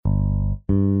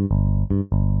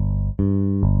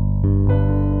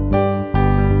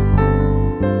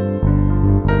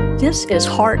This is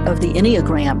Heart of the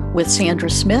Enneagram with Sandra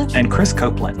Smith and Chris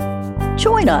Copeland.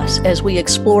 Join us as we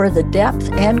explore the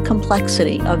depth and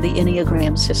complexity of the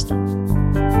Enneagram system.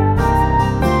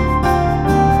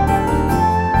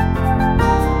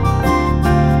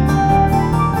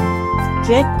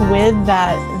 Stick with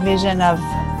that vision of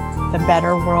the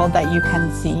better world that you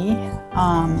can see,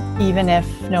 even if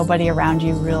nobody around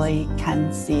you really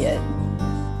can see it.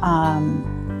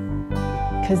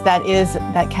 Because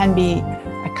that can be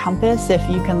a compass if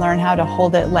you can learn how to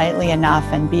hold it lightly enough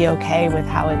and be okay with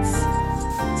how it's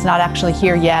not actually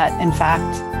here yet. In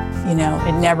fact, it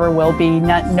never will be.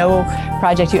 No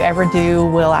project you ever do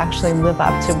will actually live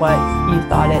up to what you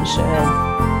thought it should.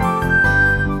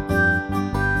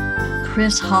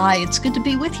 Chris, hi. It's good to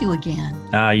be with you again.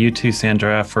 You too,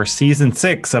 Sandra, for season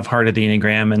 6 of Heart of the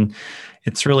Enneagram. And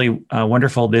it's really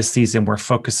wonderful this season. We're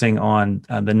focusing on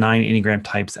the 9 Enneagram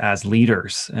types as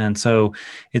leaders. And so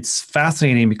it's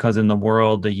fascinating because in the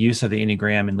world, the use of the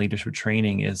Enneagram in leadership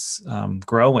training is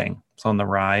growing. It's on the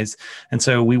rise. And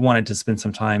so we wanted to spend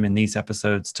some time in these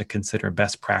episodes to consider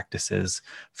best practices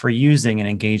for using and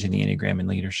engaging the Enneagram in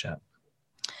leadership.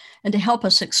 And to help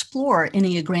us explore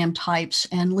Enneagram types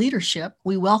and leadership,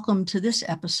 we welcome to this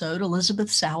episode Elizabeth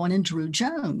Sowen and Drew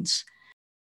Jones.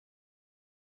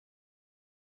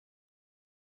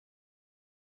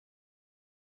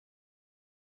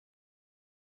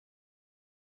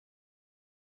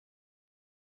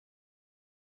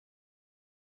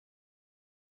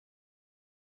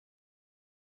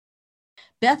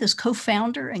 Beth is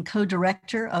co-founder and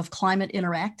co-director of Climate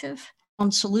Interactive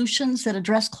on solutions that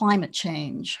address climate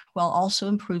change while also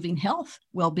improving health,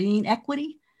 well-being,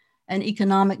 equity, and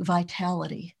economic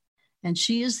vitality. And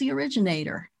she is the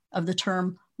originator of the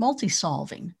term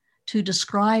multi-solving to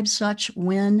describe such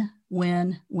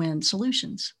win-win-win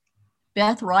solutions.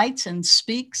 Beth writes and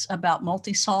speaks about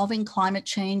multi-solving, climate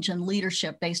change, and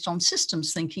leadership based on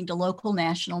systems thinking to local,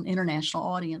 national, and international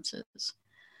audiences.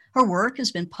 Her work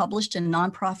has been published in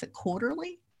Nonprofit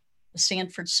Quarterly, the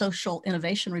Stanford Social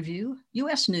Innovation Review,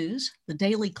 U.S. News, the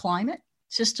Daily Climate,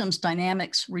 Systems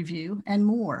Dynamics Review, and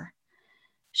more.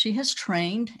 She has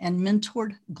trained and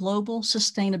mentored global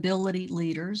sustainability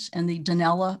leaders in the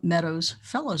Donella Meadows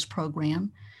Fellows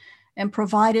Program and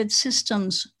provided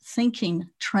systems thinking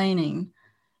training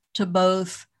to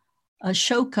both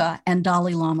Ashoka and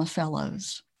Dalai Lama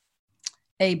Fellows.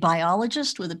 A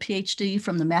biologist with a PhD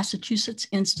from the Massachusetts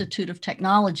Institute of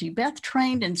Technology, Beth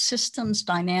trained in systems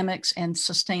dynamics and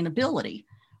sustainability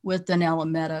with Donella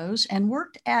Meadows and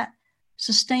worked at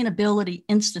Sustainability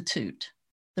Institute,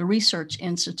 the research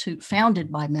institute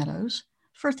founded by Meadows,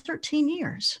 for 13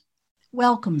 years.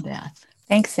 Welcome, Beth.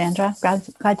 Thanks, Sandra.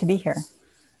 Glad to be here.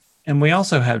 And we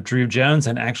also have Drew Jones,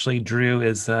 and actually Drew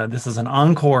is, this is an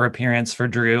encore appearance for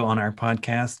Drew on our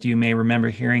podcast. You may remember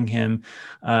hearing him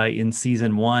in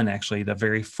season 1, actually, the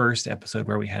very first episode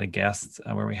where we had a guest,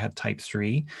 where we had Type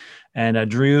 3. And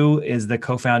Drew is the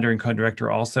co-founder and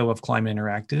co-director also of Climate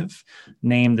Interactive,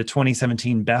 named the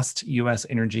 2017 Best U.S.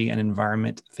 Energy and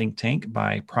Environment Think Tank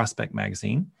by Prospect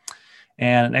Magazine,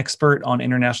 and an expert on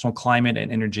international climate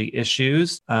and energy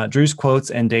issues. Drew's quotes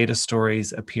and data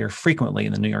stories appear frequently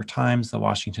in the New York Times, the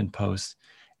Washington Post,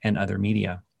 and other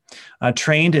media.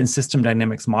 Trained in system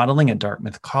dynamics modeling at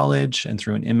Dartmouth College and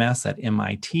through an MS at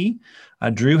MIT,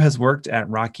 Drew has worked at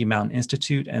Rocky Mountain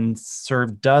Institute and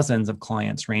served dozens of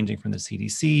clients ranging from the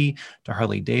CDC to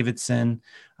Harley-Davidson.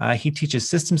 He teaches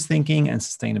systems thinking and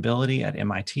sustainability at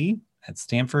MIT, at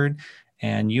Stanford,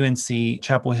 and UNC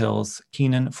Chapel Hill's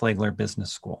Keenan Flagler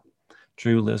Business School.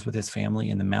 Drew lives with his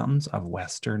family in the mountains of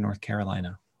Western North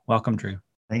Carolina. Welcome, Drew.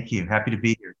 Thank you. Happy to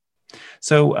be here.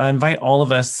 So I invite all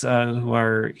of us who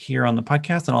are here on the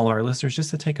podcast and all of our listeners just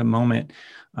to take a moment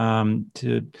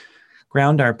to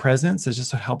ground our presence. It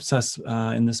just helps us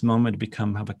in this moment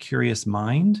to have a curious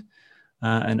mind,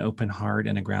 an open heart,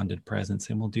 and a grounded presence.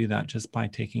 And we'll do that just by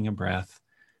taking a breath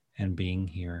and being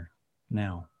here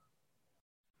now.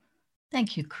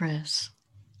 Thank you, Chris.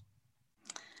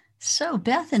 So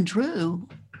Beth and Drew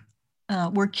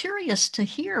were curious to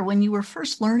hear when you were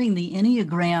first learning the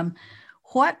Enneagram,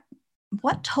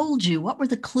 what told you, what were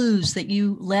the clues that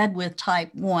you led with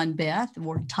type 1, Beth,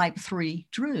 or type 3,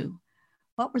 Drew?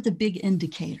 What were the big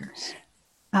indicators?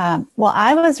 Well,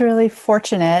 I was really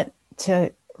fortunate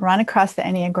to run across the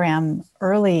Enneagram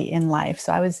early in life.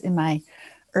 So I was in my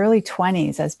early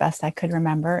 20s, as best I could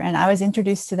remember. And I was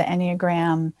introduced to the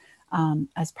Enneagram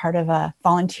as part of a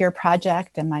volunteer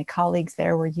project, and my colleagues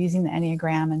there were using the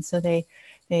Enneagram. And so they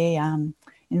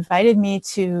invited me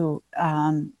to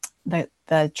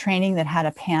the training that had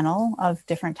a panel of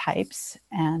different types.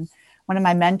 And one of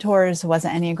my mentors was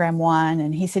an Enneagram 1,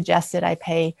 and he suggested I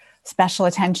pay special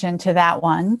attention to that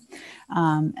one.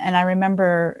 And I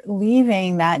remember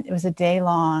leaving that, it was a day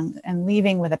long, and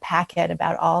leaving with a packet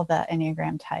about all the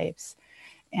Enneagram types,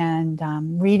 and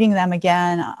reading them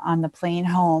again on the plane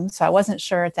home. So I wasn't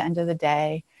sure at the end of the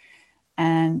day.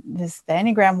 And the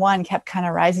Enneagram 1 kept kind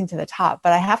of rising to the top.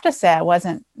 But I have to say, I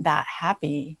wasn't that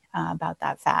happy about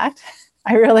that fact.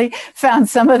 I really found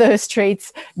some of those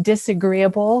traits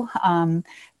disagreeable.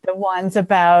 The ones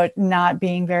about not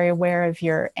being very aware of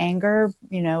your anger,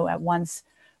 at once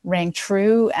rang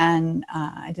true. And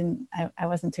I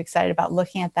wasn't too excited about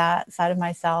looking at that side of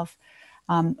myself.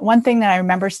 One thing that I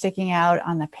remember sticking out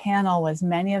on the panel was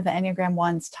many of the Enneagram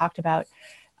 1s talked about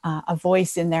a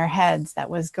voice in their heads that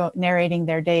was narrating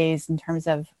their days in terms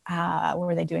of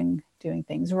were they doing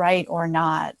things right or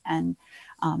not. And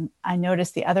I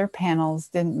noticed the other panels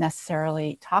didn't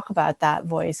necessarily talk about that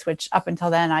voice, which up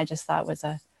until then I just thought was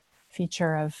a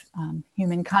feature of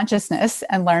human consciousness,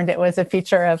 and learned it was a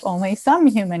feature of only some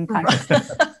human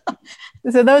consciousness.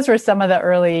 So those were some of the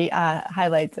early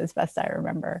highlights, as best I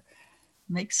remember.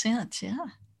 Makes sense. Yeah.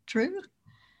 True.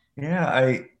 Yeah.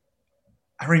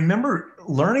 I remember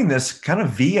learning this kind of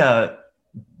via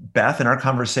Beth and our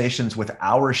conversations with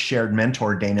our shared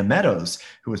mentor, Dana Meadows,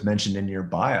 who was mentioned in your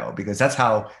bio, because that's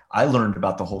how I learned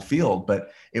about the whole field.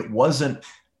 But it wasn't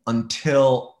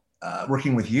until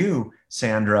working with you,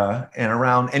 Sandra, and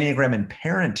around Enneagram and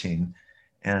parenting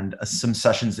and some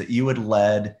sessions that you had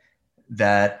led,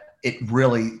 that it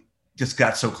really just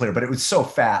got so clear. But it was so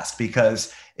fast,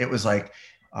 because it was like,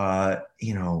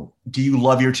 do you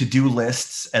love your to-do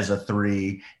lists as a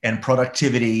 3, and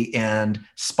productivity and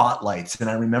spotlights? And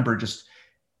I remember just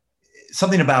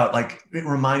something about, like, it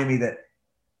reminded me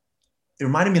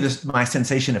of this, my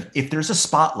sensation of, if there's a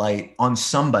spotlight on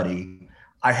somebody,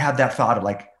 I had that thought of,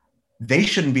 like, they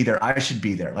shouldn't be there, I should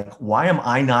be there. Like, why am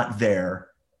I not there?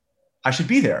 I should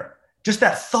be there. Just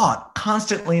that thought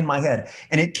constantly in my head.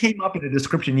 And it came up in a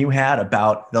description you had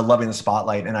about the loving the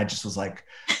spotlight. And I just was like,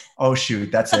 oh,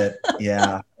 shoot, that's it.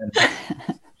 Yeah.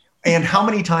 And how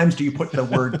many times do you put the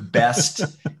word best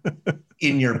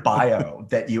in your bio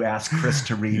that you ask Chris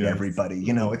to read? Yes. Everybody,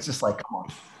 it's just like, come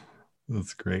on.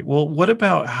 That's great. Well, what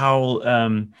about how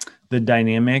the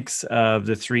dynamics of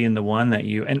the 3 and the 1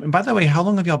 and by the way, how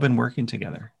long have y'all been working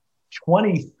together?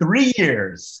 23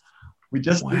 years. We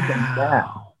just did the math.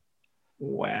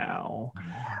 Wow.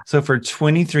 So for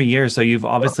 23 years, so you've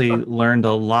obviously learned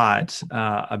a lot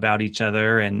about each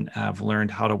other, and have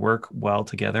learned how to work well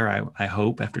together, I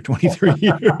hope, after 23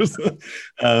 years.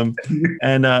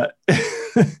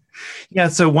 Yeah,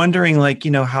 so wondering, like,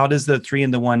 how does the 3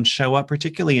 and the 1 show up,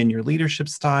 particularly in your leadership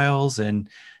styles, and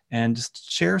just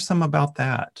share some about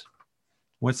that.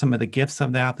 What's some of the gifts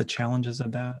of that, the challenges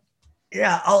of that?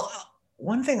 Yeah,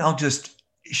 one thing I'll just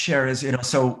share is,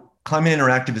 so Climate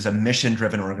Interactive is a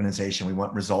mission-driven organization. We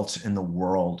want results in the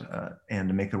world and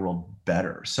to make the world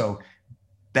better. So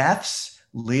Beth's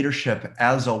leadership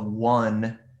as a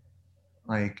 1,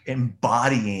 like,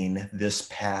 embodying this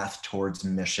path towards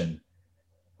mission,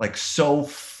 like, so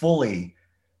fully.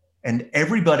 And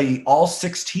everybody, all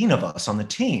 16 of us on the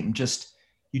team,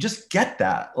 you just get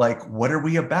that. Like, what are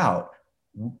we about?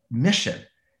 Mission.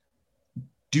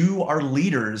 Do our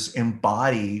leaders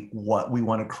embody what we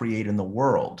want to create in the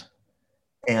world?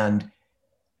 And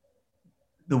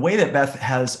the way that Beth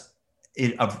has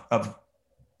it of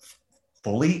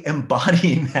fully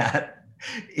embodying that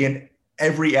in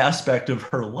every aspect of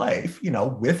her life,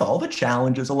 with all the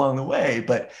challenges along the way,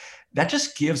 but that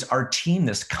just gives our team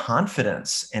this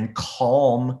confidence and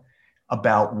calm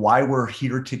about why we're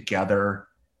here together,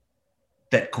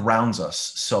 that grounds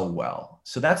us so well.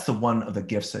 So that's one of the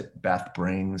gifts that Beth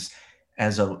brings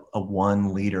as a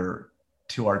 1 leader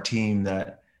to our team,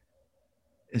 that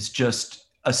is just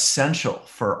essential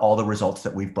for all the results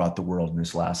that we've brought the world in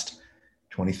this last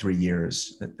 23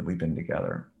 years that we've been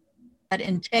together. That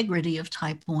integrity of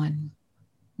type 1.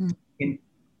 In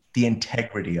the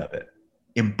integrity of it,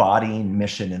 embodying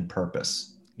mission and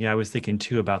purpose. Yeah, I was thinking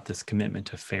too about this commitment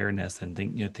to fairness and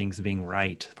things being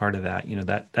right. Part of that,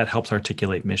 that helps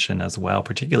articulate mission as well,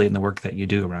 particularly in the work that you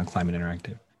do around Climate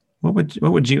Interactive. What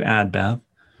would you add, Beth?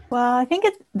 Well, I think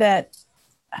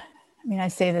I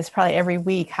say this probably every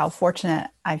week, how fortunate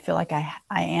I feel like I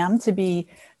am to be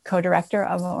co-director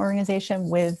of an organization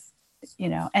with,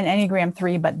 an Enneagram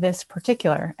 3, but this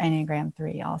particular Enneagram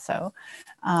 3 also.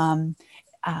 Some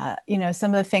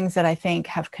of the things that I think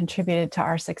have contributed to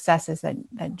our successes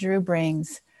that Drew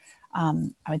brings,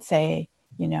 I would say,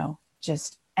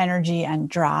 just energy and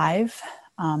drive,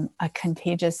 a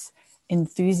contagious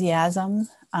enthusiasm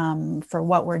for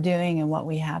what we're doing and what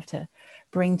we have to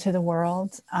bring to the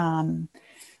world.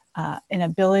 an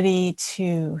ability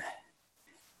to,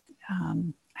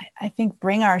 I think,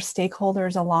 bring our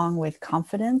stakeholders along with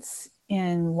confidence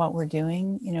in what we're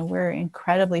doing. You know, we're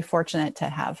incredibly fortunate to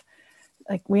have,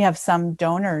 like, we have some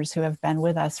donors who have been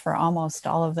with us for almost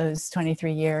all of those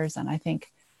 23 years. And I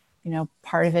think, you know,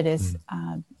 part of it is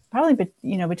probably,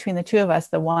 you know, between the two of us,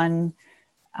 the one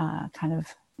kind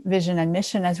of vision and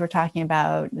mission, as we're talking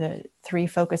about, the 3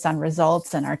 focus on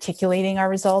results and articulating our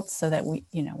results so that we,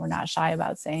 you know, we're not shy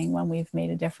about saying when we've made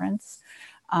a difference.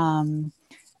 You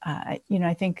know,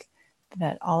 I think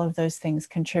that all of those things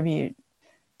contribute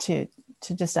to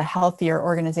just a healthier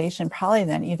organization, probably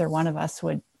than either one of us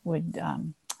would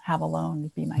have alone,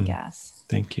 would be my guess.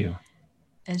 Thank you.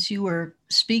 As you were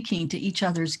speaking to each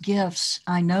other's gifts,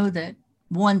 I know that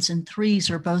 1s and 3s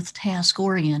are both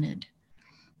task-oriented.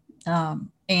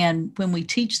 And when we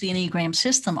teach the Enneagram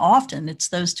system, often it's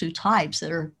those 2 types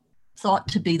that are thought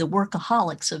to be the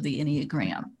workaholics of the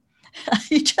Enneagram.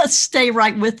 You just stay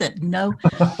right with it, you know?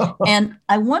 And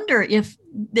I wonder if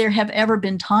there have ever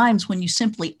been times when you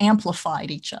simply amplified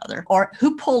each other, or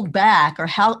who pulled back, or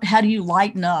how do you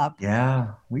lighten up?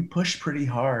 Yeah, we push pretty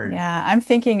hard. Yeah, I'm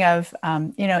thinking of,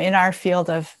 you know, in our field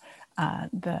of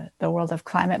the world of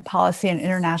climate policy and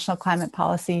international climate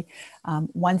policy,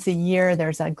 once a year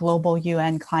there's a global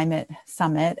UN climate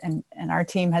summit, and our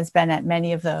team has been at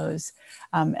many of those.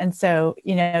 And so,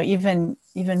 you know, even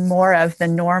more of the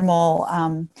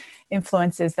normal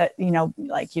influences that, you know,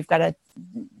 like you've got to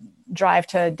drive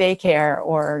to daycare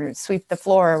or sweep the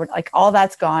floor, like all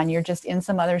that's gone. You're just in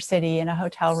some other city in a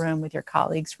hotel room with your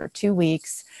colleagues for 2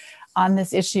 weeks on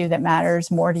this issue that matters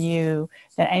more to you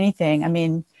than anything. I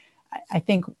mean, I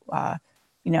think,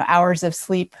 you know, hours of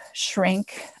sleep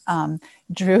shrink.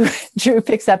 Drew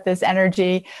picks up this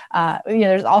energy. You know,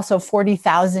 there's also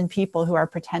 40,000 people who are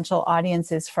potential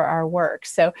audiences for our work.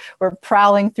 So we're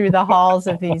prowling through the halls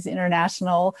of these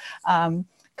international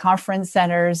conference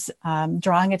centers,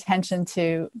 drawing attention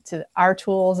to our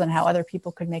tools and how other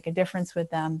people could make a difference with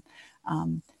them.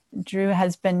 Drew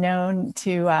has been known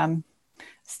to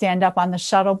stand up on the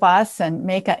shuttle bus and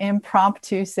make an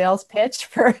impromptu sales pitch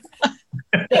for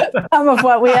some of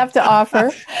what we have to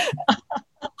offer.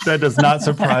 That does not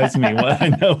surprise me, what I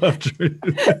know of Drew.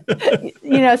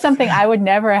 You know, something I would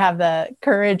never have the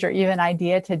courage or even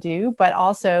idea to do, but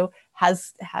also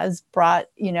has brought,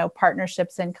 you know,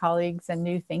 partnerships and colleagues and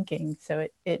new thinking. So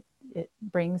it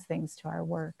brings things to our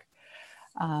work.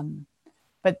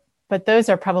 But those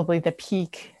are probably the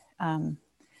peak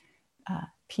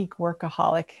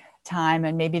workaholic time,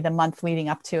 and maybe the month leading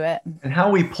up to it. And how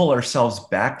we pull ourselves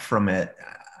back from it,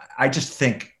 I just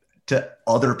think to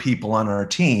other people on our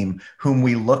team whom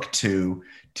we look to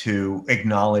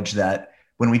acknowledge that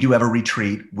when we do have a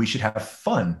retreat, we should have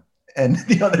fun. And,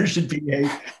 you know, there should be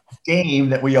a game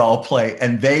that we all play.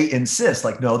 And they insist,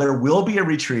 like, no, there will be a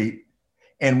retreat,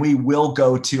 and we will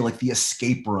go to, like, the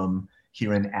escape room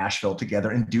here in Asheville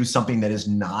together and do something that is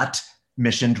not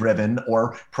mission driven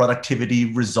or productivity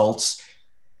results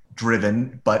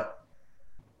driven, but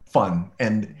fun.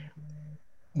 And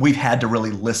we've had to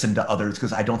really listen to others,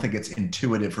 because I don't think it's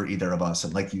intuitive for either of us.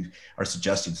 And like you are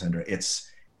suggesting, Sandra,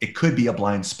 it could be a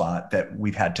blind spot that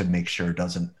we've had to make sure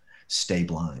doesn't stay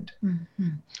blind. Mm-hmm.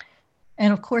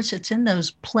 And of course, it's in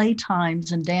those play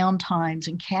times and down times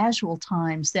and casual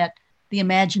times that the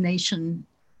imagination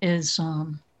is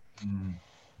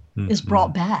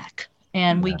brought back.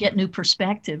 And we get new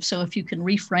perspective. So if you can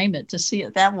reframe it to see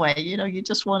it that way, you know, you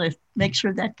just want to make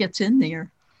sure that gets in there.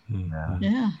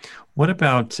 Yeah. What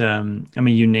about, I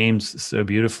mean, you named so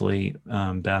beautifully,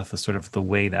 Beth, sort of the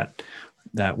way that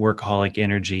workaholic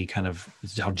energy, kind of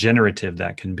how generative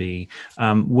that can be.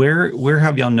 Where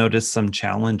have y'all noticed some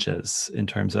challenges in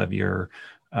terms of your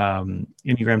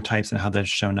Enneagram types and how that's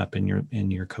shown up in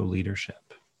your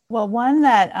co-leadership? Well, one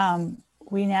that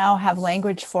we now have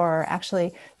language for,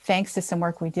 actually, thanks to some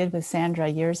work we did with Sandra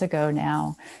years ago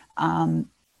now,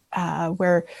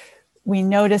 where we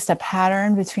noticed a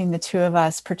pattern between the 2 of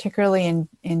us, particularly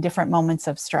in different moments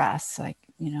of stress, like,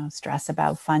 you know, stress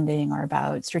about funding or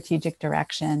about strategic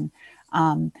direction.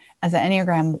 As an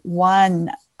Enneagram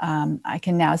 1, I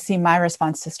can now see my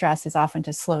response to stress is often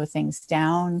to slow things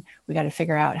down. We got to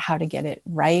figure out how to get it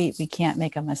right. We can't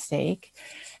make a mistake.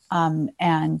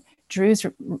 And Drew's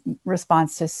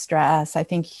response to stress, I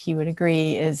think he would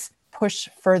agree, is push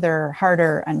further,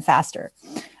 harder, and faster.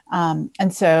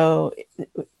 And so,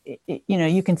 you know,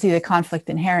 you can see the conflict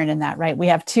inherent in that, right? We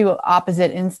have 2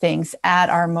 opposite instincts at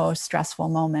our most stressful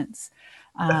moments.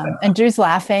 And Drew's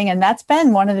laughing, and that's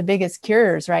been one of the biggest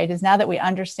cures, right? Is now that we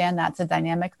understand that's a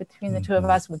dynamic between the 2 of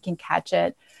us, we can catch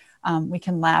it. We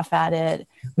can laugh at it.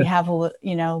 We have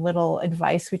little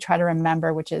advice we try to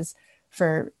remember, which is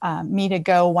for me to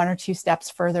go 1 or 2 steps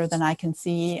further than I can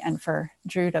see, and for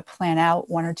Drew to plan out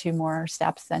 1 or 2 more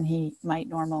steps than he might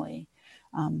normally.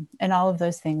 And all of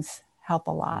those things help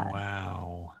a lot.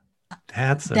 Wow.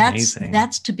 That's amazing.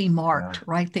 That's to be marked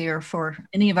right there for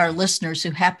any of our listeners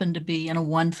who happen to be in a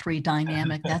 1-3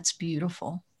 dynamic. That's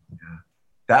beautiful.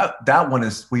 Yeah. That one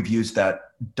is, we've used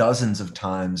that dozens of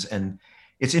times, and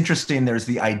it's interesting. There's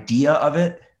the idea of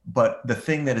it, but the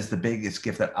thing that is the biggest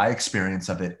gift that I experience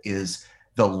of it is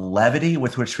the levity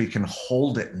with which we can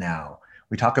hold it now.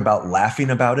 We talk about laughing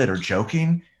about it or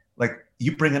joking. Like,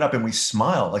 you bring it up and we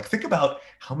smile. Like, think about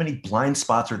how many blind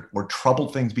spots or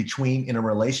troubled things in a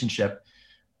relationship.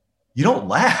 You don't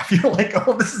laugh. You're like,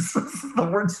 oh, this is the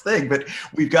worst thing. But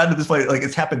we've gotten to this point, like,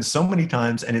 it's happened so many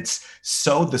times, and it's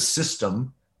so the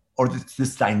system or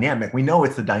this dynamic. We know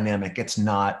it's the dynamic. It's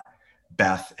not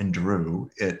Beth and Drew.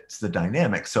 It's the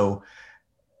dynamic. So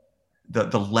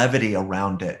the levity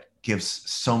around it gives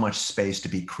so much space to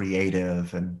be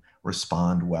creative and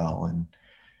respond well. And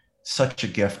such a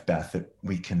gift, Beth, that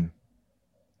we can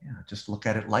just look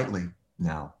at it lightly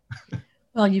now.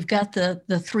 Well, you've got the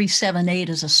 3, 7, 8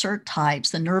 as assert types,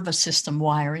 the nervous system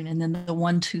wiring, and then the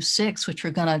 1, 2, 6, which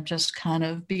are going to just kind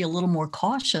of be a little more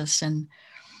cautious. And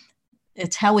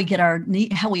it's how we get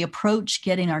how we approach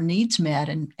getting our needs met.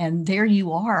 And there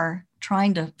you are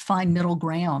trying to find middle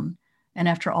ground. And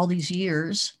after all these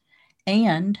years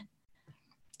and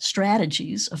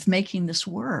strategies of making this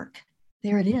work,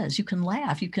 there it is. You can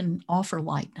laugh, you can offer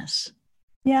lightness.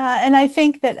 Yeah. And I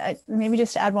think that maybe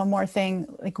just to add one more thing,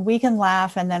 like, we can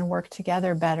laugh and then work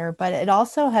together better, but it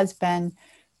also has been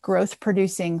growth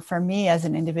producing for me as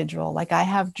an individual. Like, I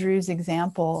have Drew's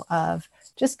example of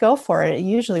just go for it. It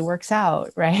usually works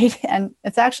out, right? And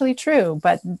it's actually true.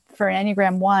 But for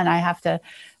Enneagram 1, I have to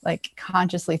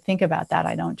consciously think about that.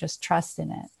 I don't just trust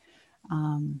in it.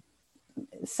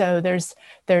 So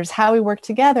there's how we work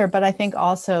together. But I think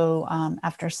also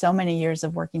after so many years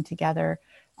of working together,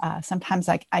 sometimes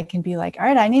I can be like, all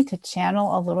right, I need to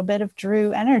channel a little bit of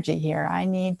Drew energy here. I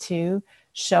need to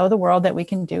show the world that we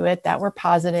can do it, that we're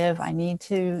positive. I need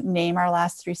to name our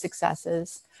last 3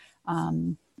 successes.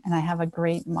 And I have a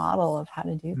great model of how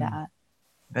to do that.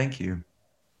 Thank you.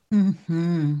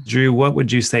 Mm-hmm. Drew, what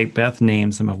would you say Beth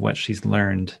named some of what she's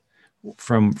learned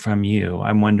from you?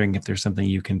 I'm wondering if there's something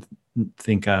you can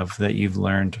think of that you've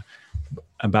learned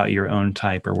about your own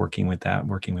type or working with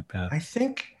Beth. I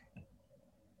think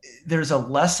there's a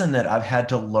lesson that I've had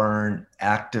to learn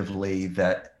actively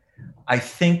that I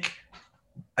think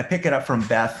I pick it up from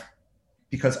Beth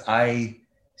because I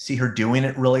see her doing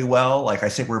it really well. Like, I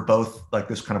say, we're both like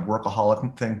this kind of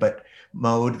workaholic thing, but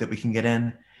mode that we can get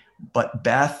in. But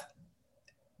Beth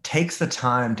takes the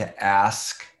time to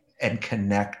ask and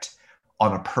connect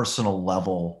on a personal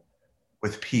level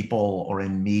with people or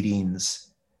in meetings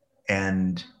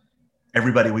and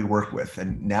everybody we work with.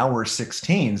 And now we're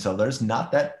 16, so there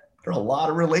are a lot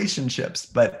of relationships,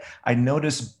 but I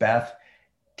notice Beth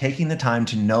taking the time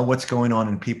to know what's going on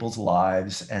in people's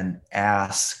lives and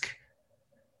ask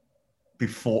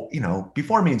before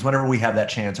meetings, whenever we have that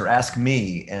chance, or ask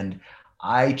me. And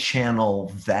I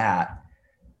channel that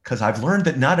because I've learned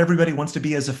that not everybody wants to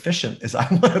be as efficient as I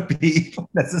want to be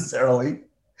necessarily.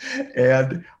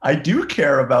 And I do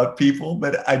care about people,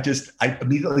 but I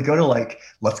immediately go to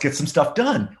let's get some stuff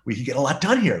done. We can get a lot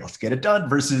done here. Let's get it done,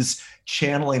 versus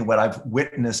channeling what I've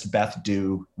witnessed Beth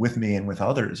do with me and with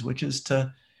others, which is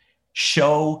to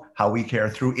show how we care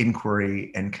through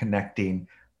inquiry and connecting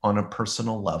on a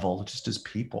personal level, just as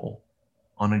people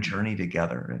on a journey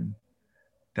together. And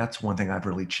that's one thing I've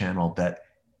really channeled that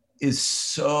is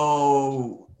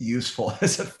so useful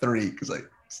as a 3, because I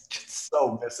just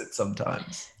so miss it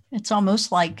sometimes. It's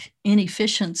almost like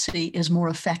inefficiency is more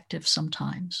effective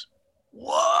sometimes.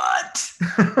 What?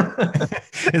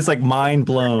 It's like mind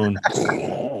blown.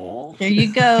 There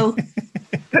you go.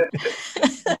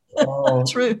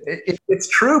 True. It's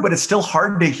true, but it's still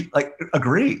hard to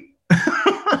agree.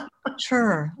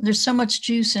 Sure. There's so much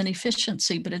juice in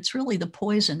efficiency, but it's really the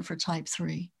poison for type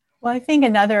 3. Well, I think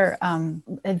another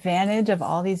advantage of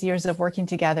all these years of working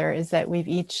together is that we've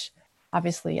each,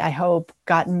 obviously, I hope,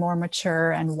 gotten more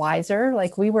mature and wiser.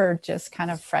 Like, we were just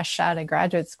kind of fresh out of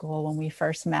graduate school when we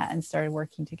first met and started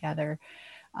working together.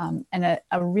 And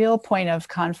a real point of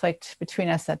conflict between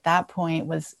us at that point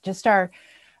was just our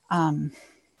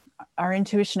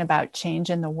intuition about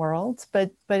change in the world,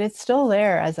 but it's still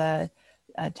there as a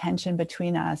tension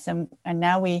between us. And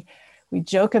now we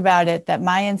joke about it, that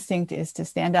my instinct is to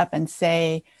stand up and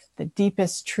say the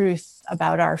deepest truth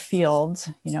about our field,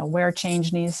 where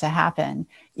change needs to happen,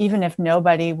 even if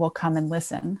nobody will come and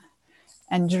listen.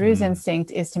 And Drew's instinct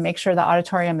is to make sure the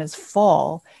auditorium is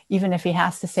full, even if he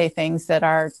has to say things that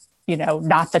are,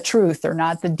 not the truth or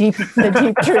not the deep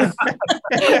truth,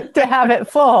 to have it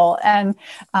full. And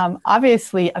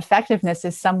obviously effectiveness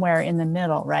is somewhere in the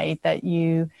middle, right? That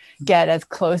you get as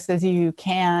close as you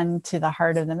can to the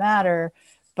heart of the matter,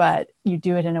 but you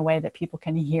do it in a way that people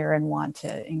can hear and want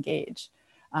to engage.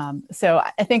 So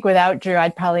I think without Drew,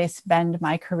 I'd probably spend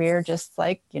my career just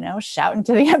like, shouting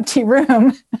to the empty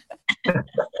room.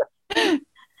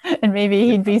 And maybe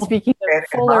he'd be speaking to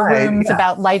fuller rooms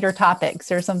about lighter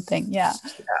topics or something. Yeah.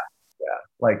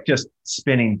 Like just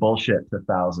spinning bullshit to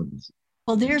thousands.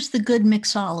 Well, there's the good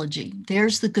mixology.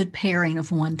 There's the good pairing of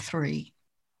 1-3.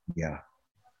 Yeah.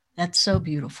 That's so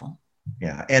beautiful.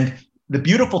 Yeah. And the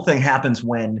beautiful thing happens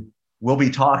when we'll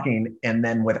be talking and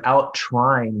then without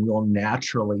trying, we'll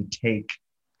naturally take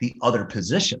the other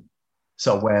position.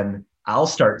 So when I'll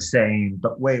start saying,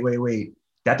 but wait,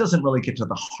 that doesn't really get to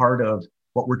the heart of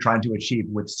what we're trying to achieve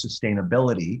with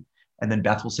sustainability. And then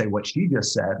Beth will say what she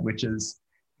just said, which is,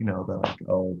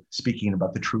 speaking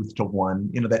about the truth to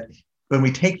one, that when we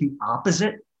take the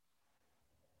opposite,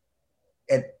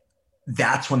 and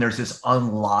that's when there's this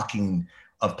unlocking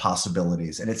of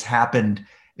possibilities. And it's happened,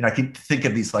 I can think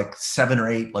of these like 7 or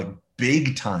 8 like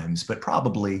big times, but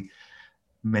probably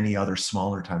many other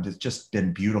smaller times. It's just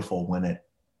been beautiful when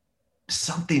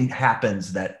something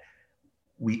happens that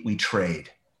we trade.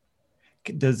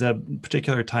 Does a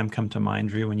particular time come to mind,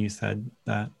 Drew, when you said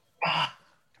that?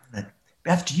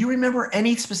 Beth, do you remember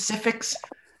any specifics?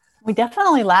 We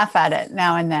definitely laugh at it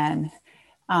now and then.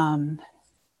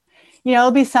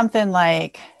 It'll be something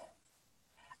like,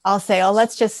 I'll say,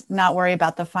 let's just not worry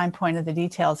about the fine point of the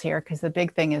details here, because the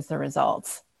big thing is the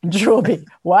results. And Drew will be,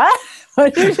 what?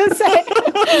 What did you just say?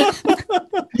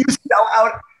 You spell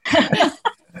out.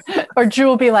 Or Drew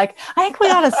will be like, I think we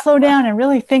ought to slow down and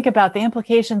really think about the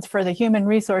implications for the human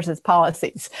resources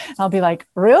policies. And I'll be like,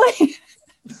 really?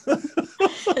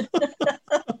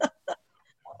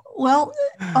 Well,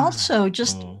 also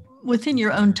just within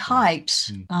your own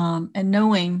types and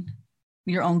knowing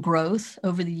your own growth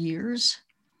over the years,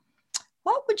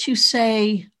 what would you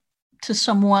say to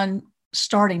someone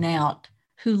starting out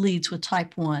who leads with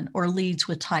type 1 or leads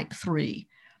with type 3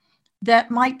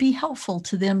 that might be helpful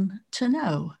to them to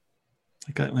know?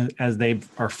 Like as they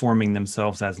are forming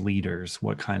themselves as leaders,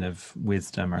 what kind of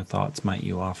wisdom or thoughts might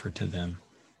you offer to them?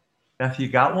 Beth, you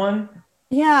got one?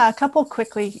 Yeah, a couple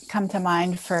quickly come to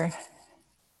mind for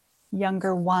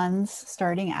younger ones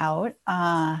starting out.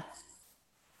 A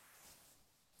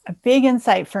big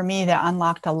insight for me that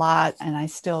unlocked a lot, and I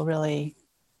still really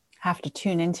have to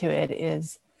tune into it,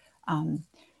 is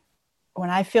when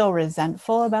I feel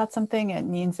resentful about something, it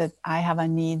means that I have a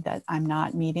need that I'm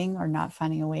not meeting or not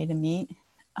finding a way to meet.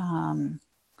 And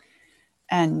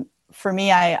for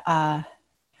me, I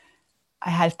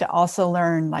had to also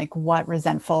learn like what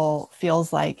resentful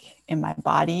feels like in my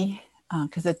body,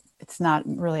 because it's not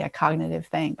really a cognitive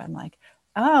thing, but I'm like,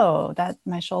 oh, that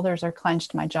my shoulders are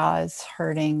clenched, my jaw is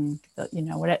hurting,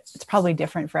 it's probably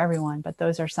different for everyone, but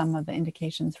those are some of the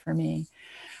indications for me.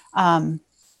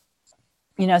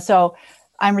 So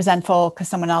I'm resentful because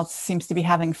someone else seems to be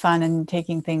having fun and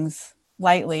taking things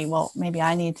lightly. Well, maybe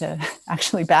I need to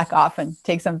actually back off and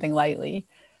take something lightly.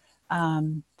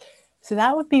 So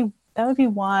that would be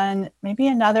one. Maybe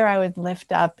another I would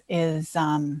lift up is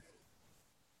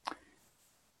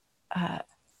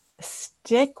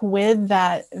stick with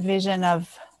that vision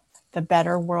of the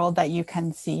better world that you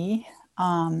can see,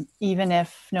 even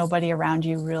if nobody around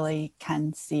you really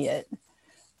can see it.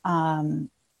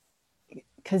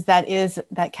 Because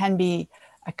that can be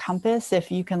a compass if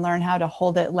you can learn how to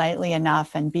hold it lightly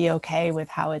enough and be okay with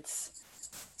how it's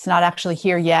not actually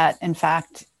here yet. In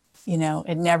fact,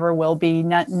 it never will be.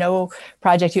 No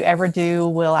project you ever do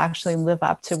will actually live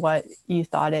up to what you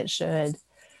thought it should.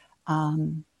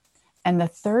 And the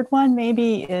third one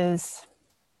maybe is,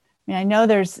 I know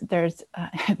there's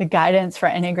the guidance for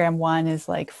Enneagram 1 is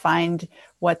like, find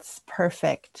what's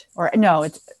perfect, or no,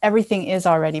 it's everything is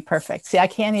already perfect. See, I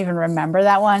can't even remember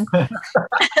that one.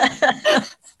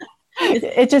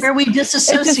 It just, where we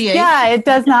disassociate. It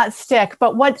does not stick.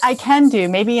 But what I can do,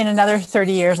 maybe in another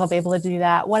 30 years, I'll be able to do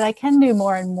that. What I can do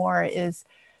more and more is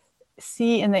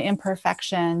see in the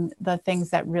imperfection the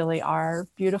things that really are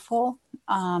beautiful.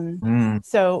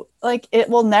 So like, it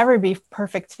will never be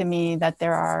perfect to me that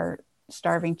there are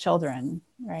starving children,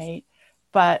 right?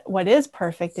 But what is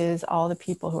perfect is all the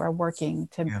people who are working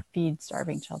to feed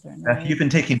starving children. Right? You've been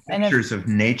taking pictures of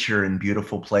nature in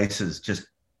beautiful places. Just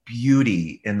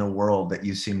beauty in the world that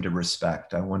you seem to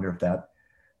respect. I wonder if that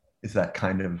is that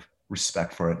kind of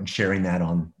respect for it and sharing that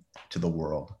on to the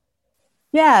world.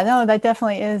 Yeah, no, that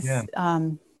definitely is. Yeah.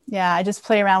 Yeah, I just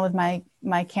play around with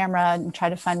my camera and try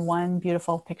to find one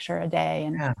beautiful picture a day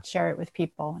and share it with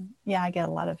people. And yeah, I get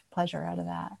a lot of pleasure out of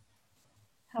that.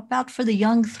 How about for the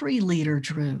young 3 leader,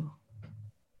 Drew?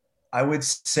 I would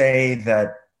say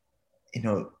that,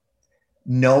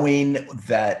 knowing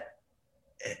that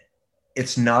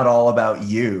it's not all about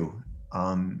you.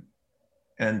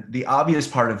 And the obvious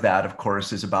part of that, of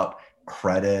course, is about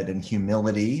credit and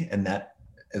humility. And that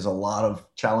is a lot of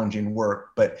challenging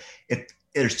work, but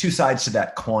there's 2 sides to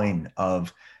that coin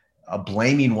of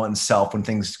blaming oneself when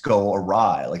things go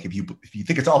awry. Like if you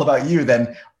think it's all about you,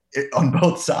 then on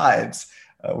both sides,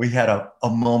 we had a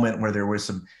moment where there was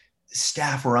some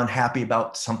staff were unhappy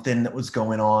about something that was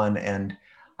going on. And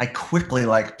I quickly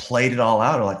played it all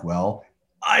out. Like, well,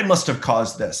 I must have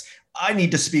caused this. I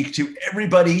need to speak to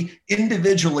everybody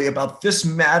individually about this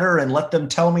matter and let them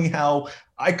tell me how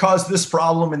I caused this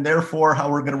problem and therefore how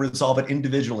we're going to resolve it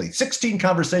individually. 16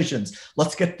 conversations.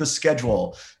 Let's get the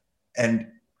schedule.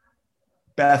 And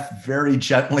Beth very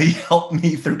gently helped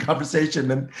me through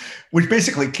conversation, and which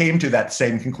basically came to that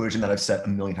same conclusion that I've said a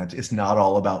million times. It's not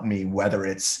all about me, whether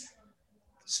it's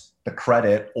the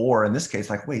credit or in this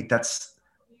case, wait,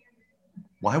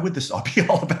 why would this all be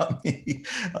all about me?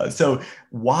 So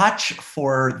watch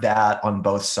for that on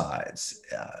both sides.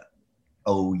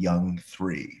 Young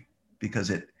 3, because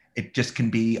it just can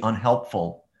be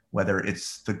unhelpful, whether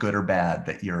it's the good or bad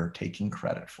that you're taking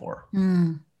credit for.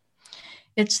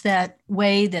 It's that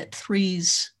way that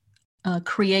 3s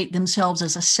create themselves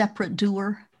as a separate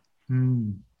doer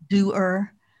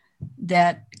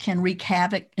that can wreak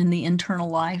havoc in the internal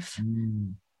life.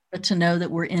 But to know that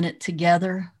we're in it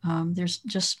together, there's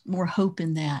just more hope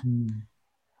in that.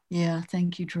 Yeah,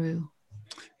 thank you, Drew.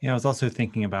 Yeah, I was also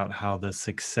thinking about how the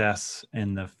success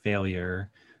and the failure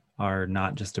are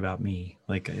not just about me.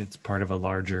 It's part of a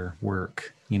larger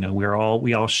work.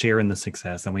 We all share in the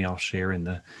success, and we all share in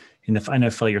the. I know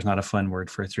failure is not a fun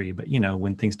word for 3, but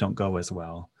when things don't go as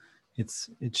well, it's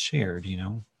shared.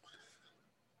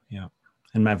 Yeah.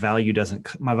 And my value doesn't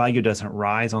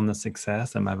rise on the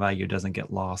success, and my value doesn't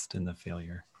get lost in the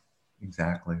failure.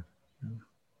 Exactly. Yeah.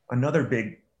 Another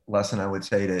big lesson I would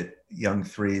say to young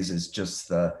 3s is just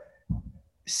the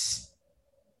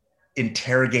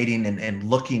interrogating and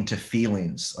looking to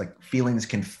feelings. Feelings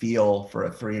can feel for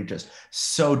a 3 just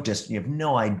so distant. You have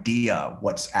no idea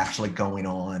what's actually going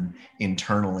on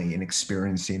internally and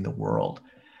experiencing the world.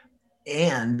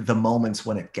 And the moments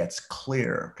when it gets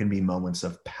clear can be moments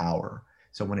of power.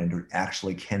 So when it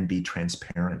actually can be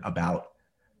transparent about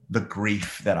the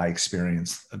grief that I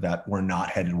experienced, that we're not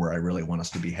headed where I really want us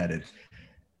to be headed,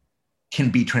 can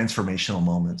be transformational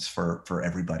moments for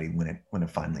everybody when it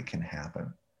finally can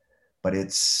happen. But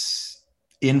it's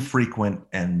infrequent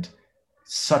and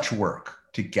such work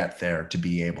to get there, to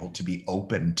be able to be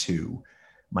open to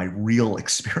my real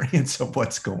experience of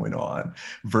what's going on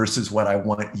versus what I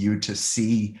want you to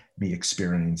see me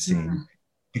experiencing,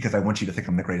 because I want you to think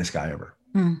I'm the greatest guy ever.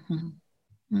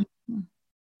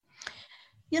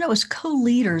 As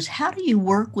co-leaders, how do you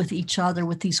work with each other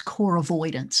with these core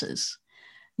avoidances?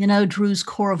 Drew's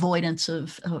core avoidance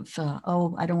of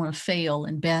I don't want to fail,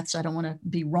 and Beth's, I don't want to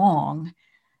be wrong.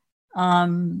 How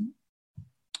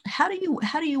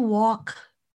do you walk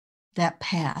that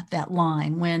path, that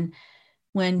line,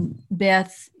 when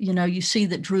Beth, you see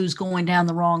that Drew's going down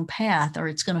the wrong path, or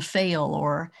it's going to fail,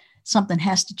 or something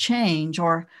has to change,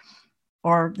 or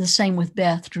the same with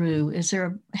Beth, Drew?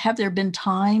 Have there been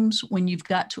times when you've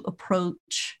got to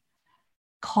approach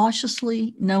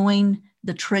cautiously, knowing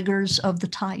the triggers of the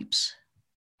types?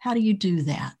 How do you do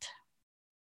that?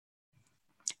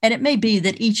 And it may be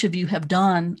that each of you have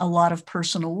done a lot of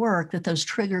personal work, that those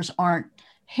triggers aren't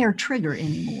hair trigger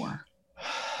anymore.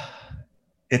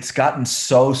 It's gotten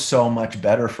so much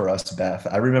better for us, Beth.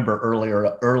 I remember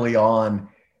early on,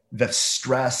 the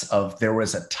stress of there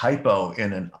was a typo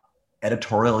in an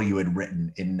editorial you had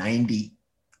written in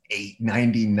 98,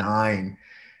 99.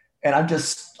 And I'm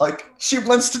just like, she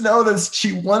wants to know this.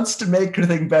 She wants to make her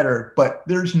thing better, but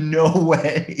there's no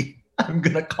way I'm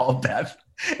going to call Beth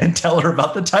and tell her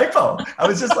about the typo. I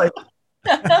was just like,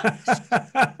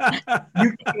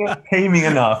 you can't pay me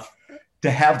enough to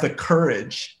have the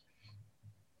courage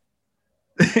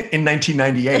in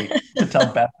 1998 to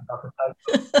tell Beth about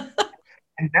the typo.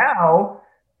 And now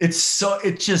as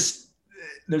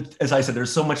I said,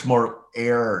 there's so much more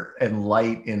air and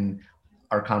light in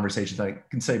our conversations. I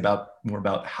can say more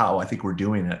about how I think we're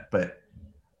doing it, but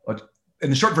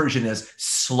and the short version is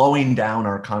slowing down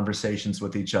our conversations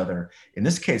with each other. In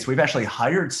this case, we've actually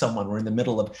hired someone. We're in the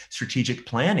middle of strategic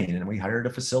planning, and we hired a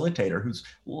facilitator who's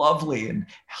lovely and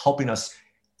helping us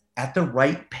at the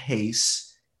right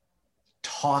pace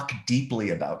talk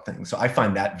deeply about things. So I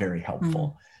find that very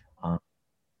helpful.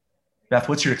 Beth,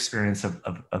 what's your experience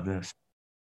of this?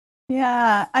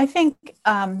 Yeah, I think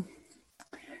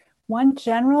one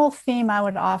general theme I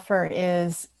would offer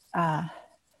is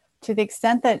to the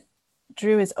extent that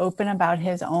Drew is open about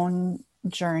his own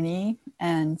journey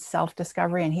and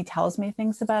self-discovery, and he tells me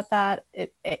things about that,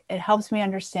 it helps me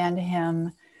understand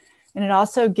him. And it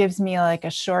also gives me like a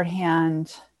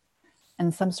shorthand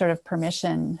and some sort of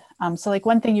permission. So like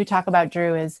one thing you talk about,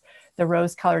 Drew, is the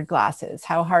rose-colored glasses,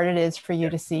 how hard it is for you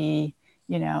to see,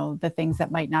 you know, the things that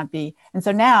might not be. And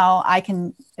so now I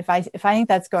can, if I think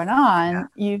that's going on,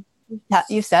 you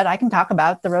said I can talk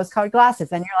about the rose-colored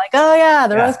glasses, and you're like, oh yeah,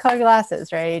 the rose-colored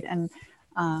glasses, right? And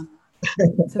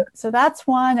so that's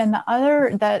one. And the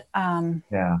other that I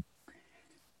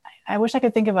wish I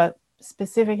could think of a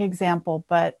specific example,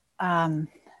 but I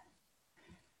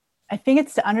think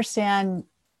it's to understand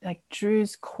like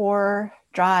Drew's core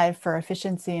drive for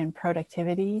efficiency and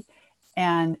productivity,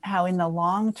 and how in the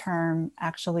long term,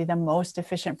 actually the most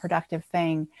efficient, productive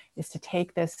thing is to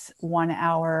take this 1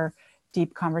 hour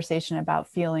deep conversation about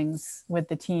feelings with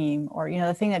the team, or, you know,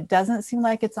 the thing that doesn't seem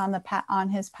like it's on on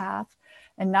his path,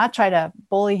 and not try to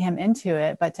bully him into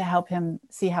it, but to help him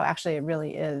see how actually it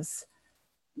really is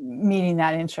meeting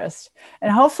that interest.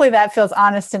 And hopefully that feels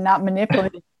honest and not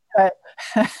manipulative. But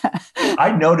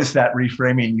I noticed that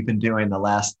reframing you've been doing the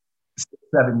last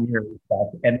 7 years,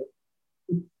 and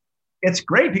it's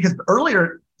great, because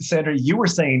earlier, Sandra, you were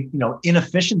saying, you know,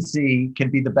 inefficiency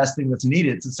can be the best thing that's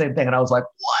needed. It's the same thing. And I was like,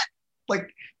 what?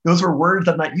 Like, those were words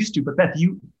I'm not used to. But Beth,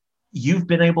 you've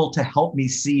been able to help me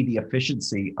see the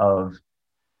efficiency of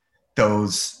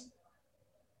those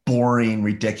boring,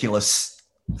 ridiculous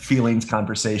feelings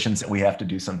conversations that we have to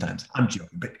do sometimes. I'm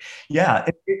joking, but yeah,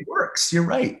 it works. You're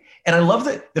right. And I love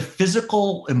that the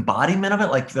physical embodiment of it,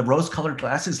 like the rose-colored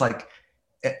glasses, like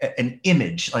an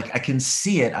image, like I can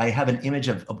see it. I have an image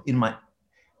of in my,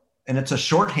 and it's a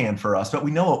shorthand for us, but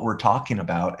we know what we're talking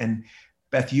about. And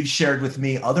Beth, you've shared with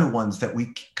me other ones that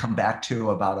we come back to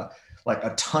about like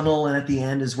a tunnel, and at the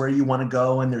end is where you want to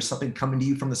go, and there's something coming to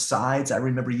you from the sides. I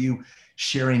remember you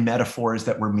sharing metaphors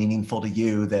that were meaningful to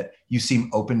you, that you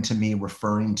seem open to me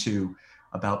referring to,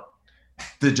 about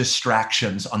the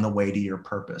distractions on the way to your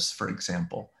purpose, for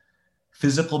example.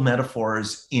 Physical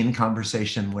metaphors in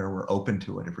conversation where we're open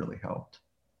to it have really helped.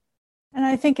 And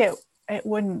I think it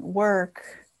wouldn't work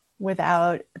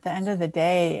without, at the end of the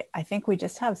day, I think we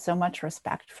just have so much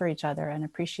respect for each other and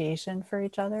appreciation for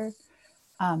each other.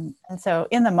 And so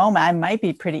in the moment, I might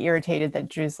be pretty irritated that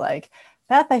Drew's like,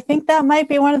 Beth, I think that might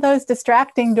be one of those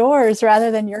distracting doors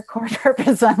rather than your core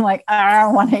purpose. I'm like, I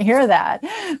don't want to hear that.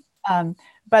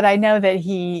 But I know that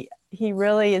he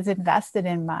really is invested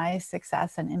in my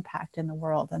success and impact in the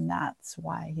world. And that's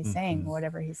why he's saying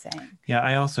whatever he's saying. Yeah,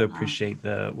 I also appreciate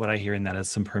what I hear in that as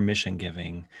some permission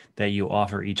giving that you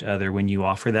offer each other when you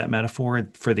offer that metaphor,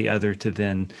 for the other to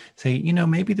then say, you know,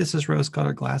 maybe this is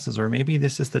rose-colored glasses, or maybe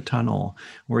this is the tunnel,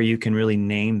 where you can really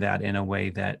name that in a way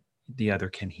that the other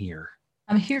can hear.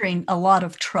 I'm hearing a lot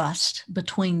of trust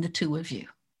between the two of you,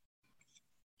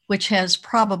 which has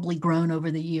probably grown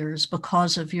over the years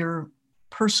because of your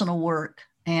personal work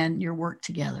and your work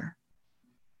together,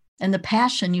 and the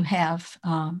passion you have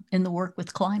in the work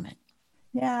with climate.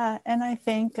 Yeah, and I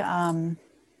think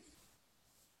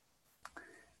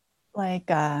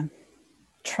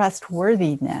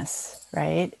trustworthiness,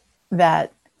 right?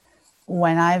 That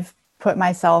when I've put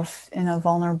myself in a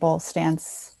vulnerable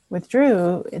stance with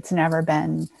Drew, it's never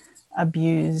been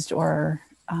abused or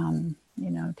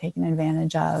taken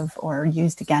advantage of or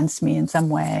used against me in some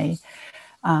way.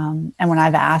 And when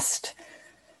I've asked,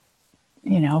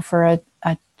 for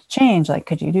a change, like,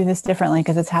 could you do this differently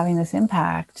because it's having this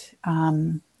impact?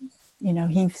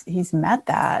 He's met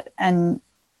that. And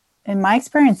in my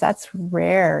experience, that's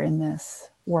rare in this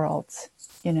world,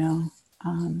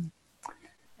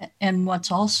 And what's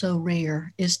also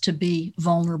rare is to be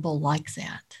vulnerable like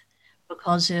that.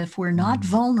 Because if we're not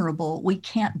vulnerable, we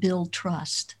can't build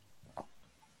trust.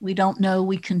 We don't know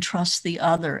we can trust the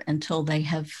other until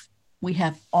we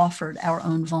have offered our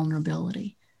own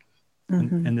vulnerability.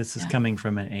 And this is coming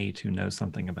from an A who knows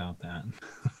something about that.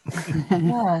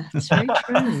 Yeah, it's very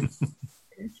true.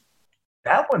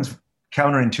 That one's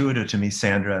counterintuitive to me,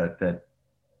 Sandra, that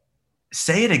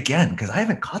say it again, because I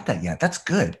haven't caught that yet. That's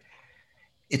good.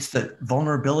 It's the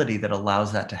vulnerability that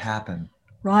allows that to happen.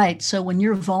 Right. So when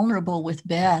you're vulnerable with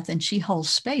Beth and she holds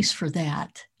space for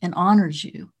that and honors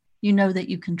you, you know that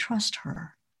you can trust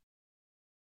her.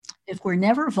 If we're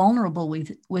never vulnerable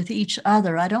with each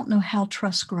other, I don't know how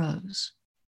trust grows.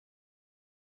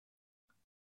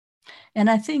 And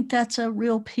I think that's a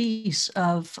real piece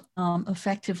of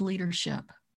effective leadership.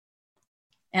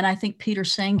 And I think Peter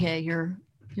Senge,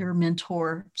 your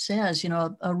mentor, says,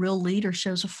 a real leader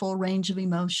shows a full range of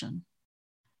emotion.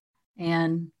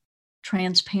 And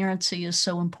transparency is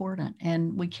so important.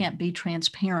 And we can't be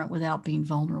transparent without being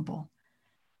vulnerable.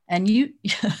 And you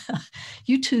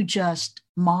two just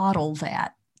model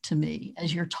that to me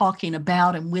as you're talking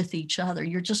about and with each other.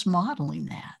 You're just modeling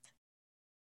that.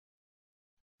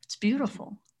 It's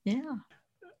beautiful. Yeah.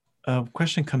 A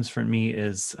question comes from me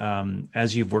is,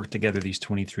 as you've worked together these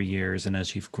 23 years and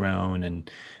as you've grown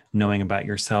and knowing about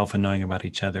yourself and knowing about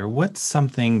each other, what's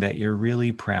something that you're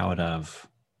really proud of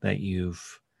that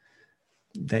you've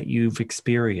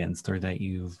experienced, or that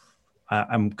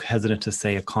I'm hesitant to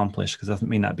say accomplished because that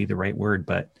may not be the right word,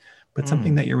 but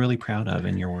something that you're really proud of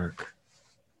in your work?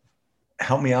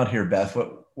 Help me out here, Beth.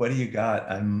 What do you got?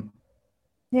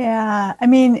 Yeah, I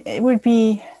mean, it would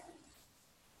be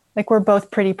like we're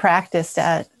both pretty practiced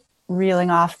at reeling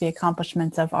off the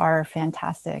accomplishments of our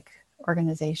fantastic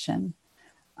organization.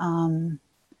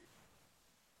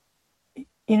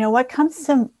 What comes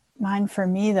to mind for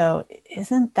me, though,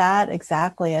 isn't that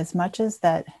exactly as much as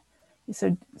that.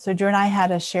 So Drew and I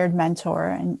had a shared mentor,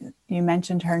 and you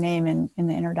mentioned her name in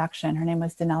the introduction. Her name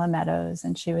was Donella Meadows,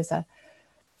 and she was a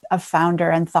founder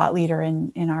and thought leader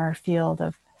in our field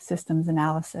of systems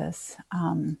analysis.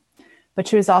 But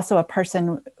she was also a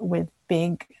person with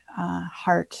big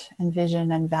heart and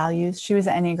vision and values. She was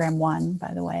an Enneagram 1,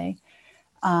 by the way.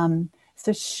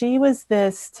 So she was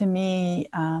this, to me,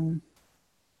 kind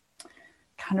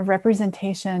of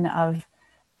representation of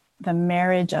the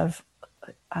marriage of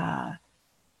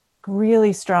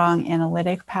really strong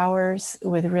analytic powers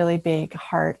with really big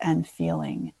heart and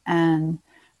feeling. And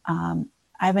I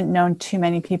haven't known too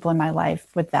many people in my life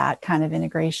with that kind of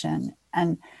integration.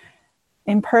 And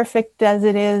imperfect as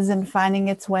it is and finding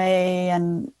its way,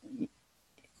 and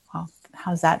well,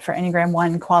 how's that for Enneagram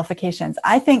 1 qualifications?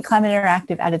 I think Climate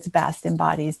Interactive at its best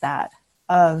embodies that,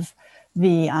 of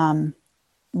the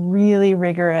really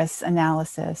rigorous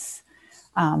analysis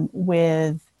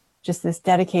with just this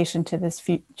dedication to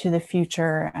to the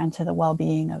future and to the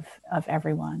well-being of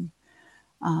everyone.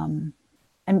 And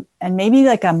maybe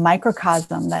like a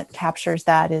microcosm that captures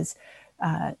that is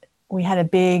we had a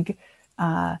big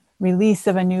release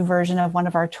of a new version of one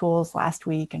of our tools last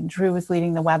week, and Drew was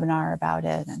leading the webinar about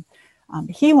it. And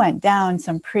he went down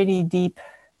some pretty deep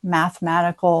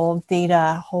mathematical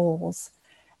data holes.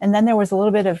 And then there was a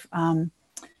little bit of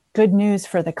good news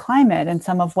for the climate and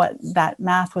some of what that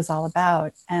math was all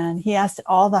about. And he asked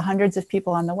all the hundreds of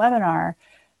people on the webinar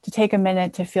to take a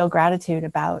minute to feel gratitude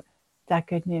about that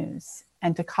good news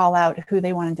and to call out who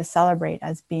they wanted to celebrate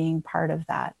as being part of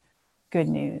that good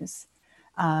news.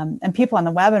 And people on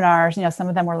the webinars, some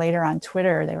of them were later on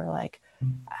Twitter, they were like,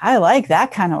 I like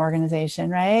that kind of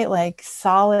organization, right? Like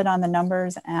solid on the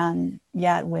numbers and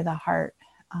yet with a heart.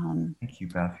 Thank you,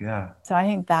 Beth. Yeah. So I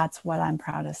think that's what I'm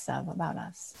proudest of about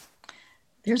us.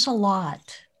 There's a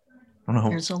lot. I don't know.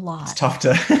 There's a lot. It's tough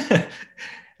to,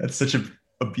 that's such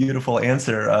a beautiful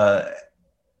answer.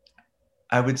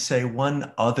 I would say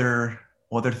one other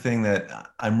thing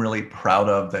that I'm really proud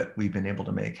of that we've been able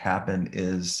to make happen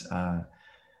is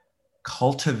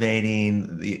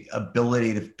cultivating the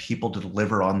ability of people to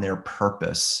deliver on their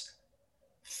purpose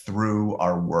through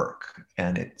our work.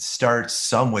 And it starts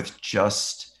some with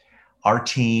just our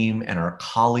team and our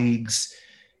colleagues.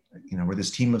 We're this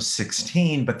team of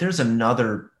 16, but there's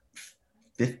another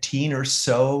 15 or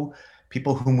so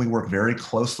people whom we work very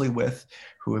closely with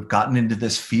who have gotten into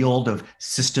this field of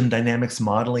system dynamics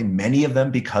modeling, many of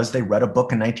them because they read a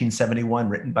book in 1971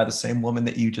 written by the same woman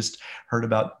that you just heard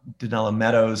about, Donella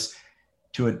Meadows,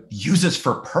 to use this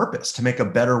for purpose, to make a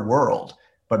better world.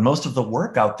 But most of the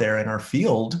work out there in our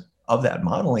field of that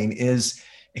modeling is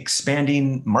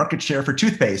expanding market share for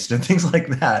toothpaste and things like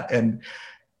that. And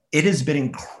it has been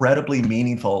incredibly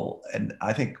meaningful. And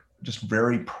I think just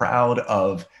very proud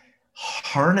of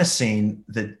harnessing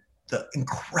the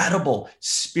incredible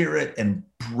spirit and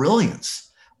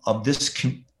brilliance of this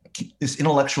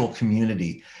intellectual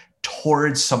community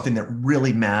towards something that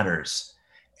really matters.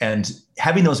 And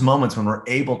having those moments when we're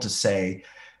able to say,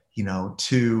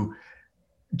 to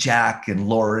Jack and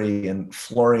Lori and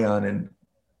Florian and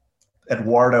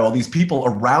Eduardo, all these people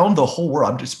around the whole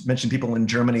world, I'm just mentioning people in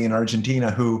Germany and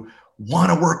Argentina who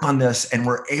want to work on this, and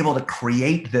we're able to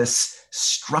create this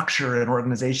structure an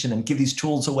organization and give these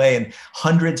tools away, and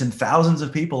hundreds and thousands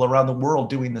of people around the world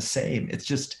doing the same. It's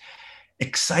just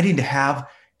exciting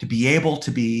to be able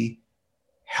to be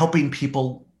helping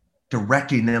people,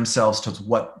 directing themselves to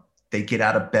what they get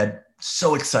out of bed,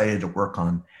 so excited to work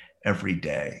on every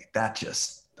day.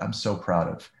 I'm so proud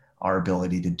of our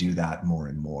ability to do that more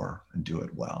and more and do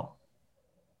it well.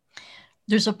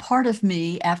 There's a part of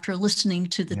me after listening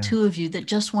to the two of you that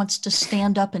just wants to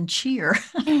stand up and cheer.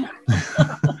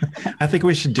 I think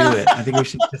we should do it. I think we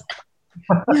should just...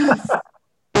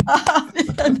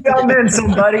 Amen,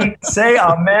 somebody. Say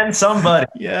amen, somebody.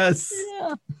 Yes.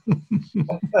 Yeah.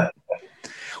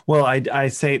 Well, I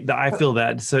say that I feel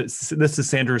that. So this is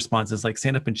Sandra's response is like,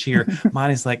 stand up and cheer.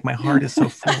 Mine is like, my heart is so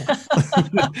full.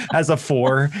 As a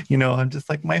 4, I'm just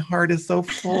like, my heart is so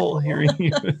full hearing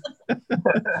you.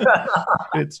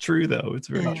 It's true though. It's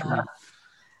very true.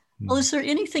 Well, is there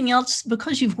anything else,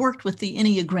 because you've worked with the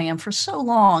Enneagram for so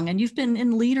long and you've been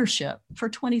in leadership for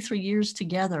 23 years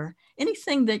together,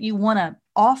 anything that you want to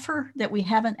offer that we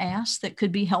haven't asked that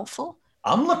could be helpful?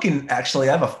 I'm looking, actually,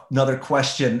 I have another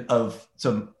question of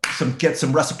get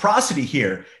some reciprocity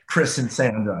here, Chris and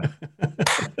Sandra.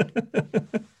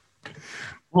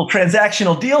 Little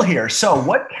transactional deal here. So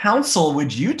what counsel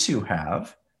would you two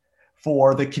have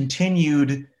for the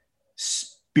continued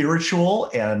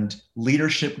spiritual and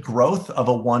leadership growth of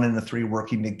a 1 and a 3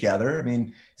 working together? I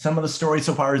mean, some of the stories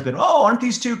so far has been, oh, aren't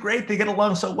these two great? They get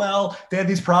along so well. They had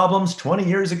these problems 20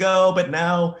 years ago, but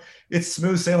now it's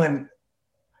smooth sailing.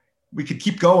 We could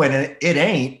keep going, and it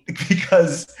ain't,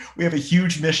 because we have a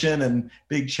huge mission and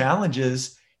big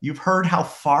challenges. You've heard how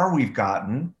far we've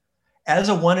gotten. As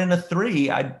a 1 and a 3,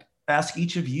 I'd ask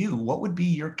each of you, what would be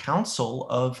your counsel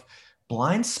of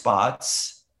blind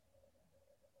spots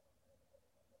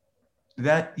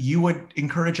that you would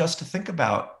encourage us to think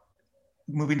about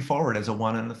moving forward as a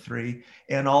 1 and a 3,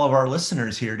 and all of our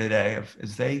listeners here today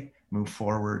as they move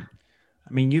forward?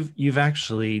 I mean, you've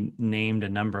actually named a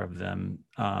number of them.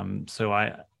 So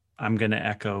I'm going to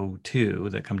echo 2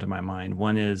 that come to my mind.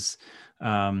 One is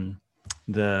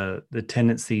the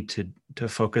tendency to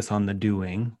focus on the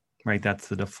doing, right? That's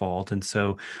the default. And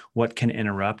so what can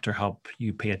interrupt or help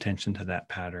you pay attention to that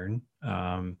pattern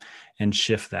and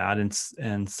shift that?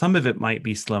 And some of it might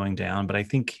be slowing down, but I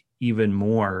think even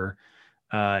more,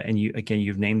 and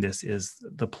you've named this, is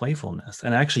the playfulness.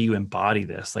 And actually you embody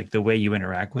this, like the way you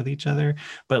interact with each other,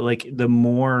 but like the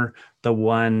more the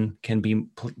one can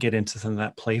get into some of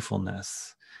that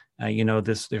playfulness,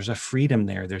 there's a freedom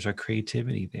there, there's a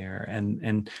creativity there.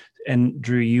 And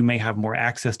Drew, you may have more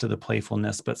access to the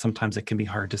playfulness, but sometimes it can be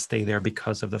hard to stay there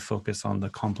because of the focus on the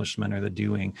accomplishment or the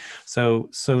doing. So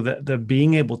the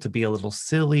being able to be a little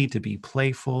silly, to be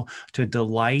playful, to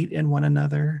delight in one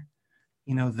another,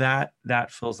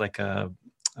 that feels like a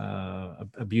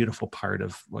beautiful part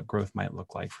of what growth might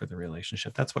look like for the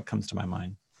relationship. That's what comes to my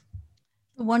mind.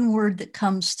 The one word that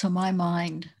comes to my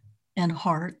mind and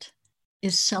heart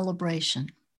is celebration.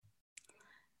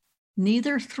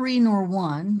 Neither 3 nor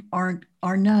 1 are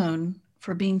known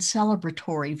for being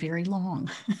celebratory very long.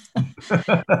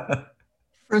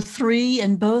 For 3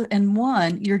 and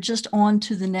 1, you're just on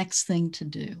to the next thing to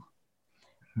do.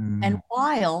 And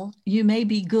while you may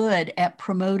be good at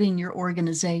promoting your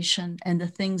organization and the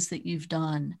things that you've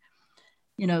done,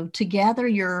 to gather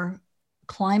your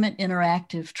Climate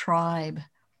Interactive tribe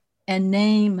and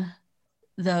name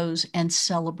those and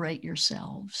celebrate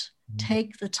yourselves.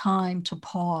 Take the time to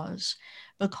pause,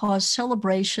 because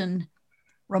celebration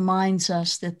reminds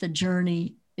us that the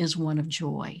journey is one of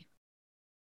joy.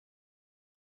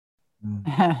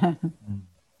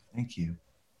 Thank you.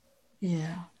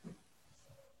 Yeah.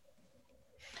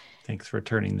 Thanks for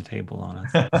turning the table on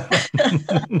us.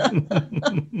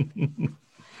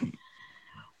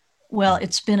 Well,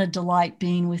 it's been a delight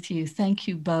being with you. Thank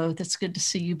you both. It's good to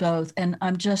see you both. And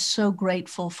I'm just so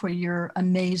grateful for your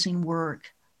amazing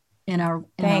work in our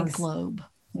globe,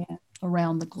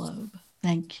 around the globe.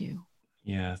 Thank you.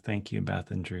 Yeah, thank you,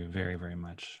 Beth and Drew, very, very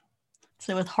much.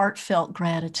 So with heartfelt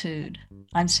gratitude,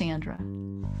 I'm Sandra.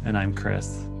 And I'm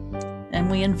Chris.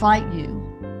 And we invite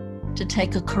you to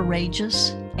take a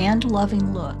courageous and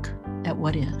loving look at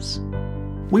what is.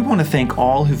 We want to thank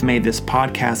all who've made this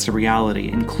podcast a reality,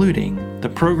 including the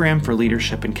Program for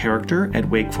Leadership and Character at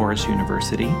Wake Forest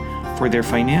University for their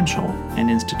financial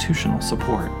and institutional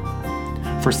support,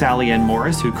 for Sally Ann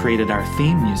Morris, who created our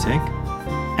theme music,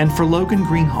 and for Logan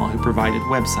Greenhall, who provided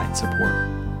website support.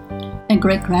 And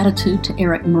great gratitude to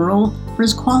Eric Merle for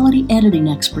his quality editing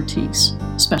expertise.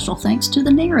 Special thanks to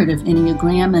the Narrative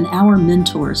Enneagram and our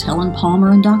mentors, Helen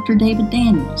Palmer and Dr. David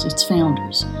Daniels, its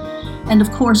founders. And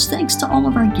of course, thanks to all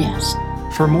of our guests.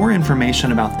 For more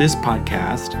information about this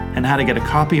podcast and how to get a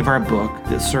copy of our book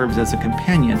that serves as a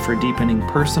companion for deepening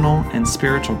personal and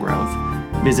spiritual growth,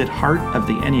 visit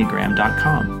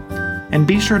heartoftheenneagram.com. And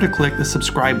be sure to click the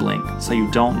subscribe link so you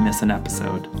don't miss an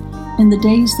episode. In the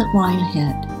days that lie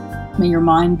ahead, may your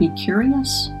mind be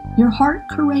curious, your heart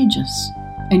courageous,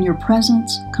 and your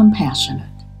presence compassionate.